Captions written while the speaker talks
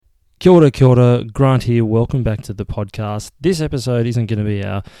Kia ora, Grant here. Welcome back to the podcast. This episode isn't going to be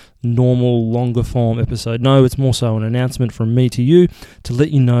our normal, longer form episode. No, it's more so an announcement from me to you to let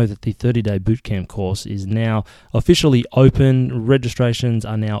you know that the 30-day bootcamp course is now officially open. Registrations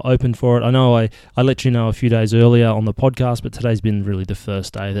are now open for it. I know I let you know a few days earlier on the podcast, but today's been really the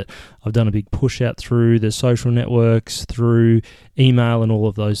first day that I've done a big push out through the social networks, through email and all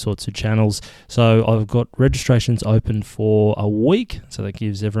of those sorts of channels. So I've got registrations open for a week, so that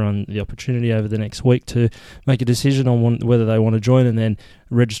gives everyone the opportunity over the next week to make a decision on whether they want to join, and then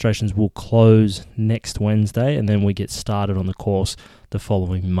registrations will close next Wednesday, and then we get started on the course the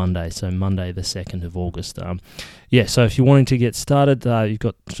following Monday, so Monday the 2nd of August. So if you're wanting to get started, you've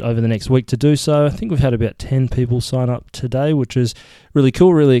got over the next week to do so. I think we've had about 10 people sign up today, which is really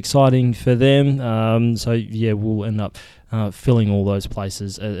cool, really exciting for them. We'll end up filling all those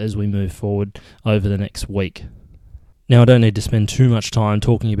places as we move forward over the next week. Now, I don't need to spend too much time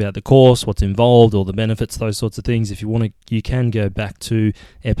talking about the course, what's involved, all the benefits, those sorts of things. If you want to, you can go back to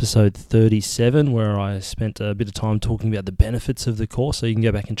episode 37, where I spent a bit of time talking about the benefits of the course, so you can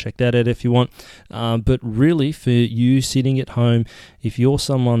go back and check that out if you want. But really, for you sitting at home, if you're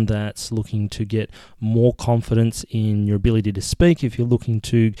someone that's looking to get more confidence in your ability to speak, if you're looking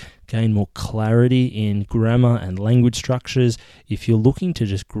to gain more clarity in grammar and language structures, if you're looking to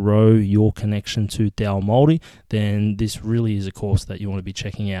just grow your connection to Te Ao Māori, then this really is a course that you want to be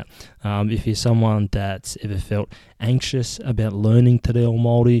checking out. If you're someone that's ever felt anxious about learning Te Reo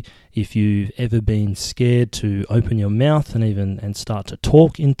Māori, if you've ever been scared to open your mouth and start to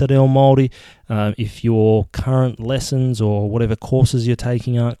talk in Te Reo Māori, if your current lessons or whatever courses you're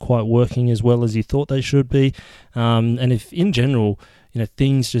taking aren't quite working as well as you thought they should be, and if in general,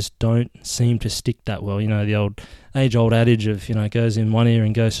 things just don't seem to stick that well. The old age-old adage of, goes in one ear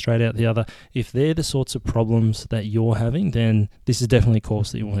and goes straight out the other. If they're the sorts of problems that you're having, then this is definitely a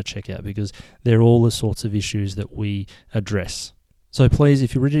course that you want to check out, because they're all the sorts of issues that we address. So please,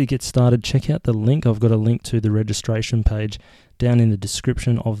 if you're ready to get started, check out the link. I've got a link to the registration page down in the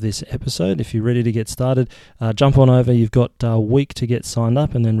description of this episode. If you're ready to get started, jump on over. You've got a week to get signed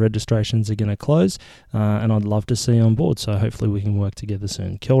up, and then registrations are going to close, and I'd love to see you on board. So hopefully we can work together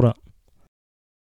soon. Kia ora.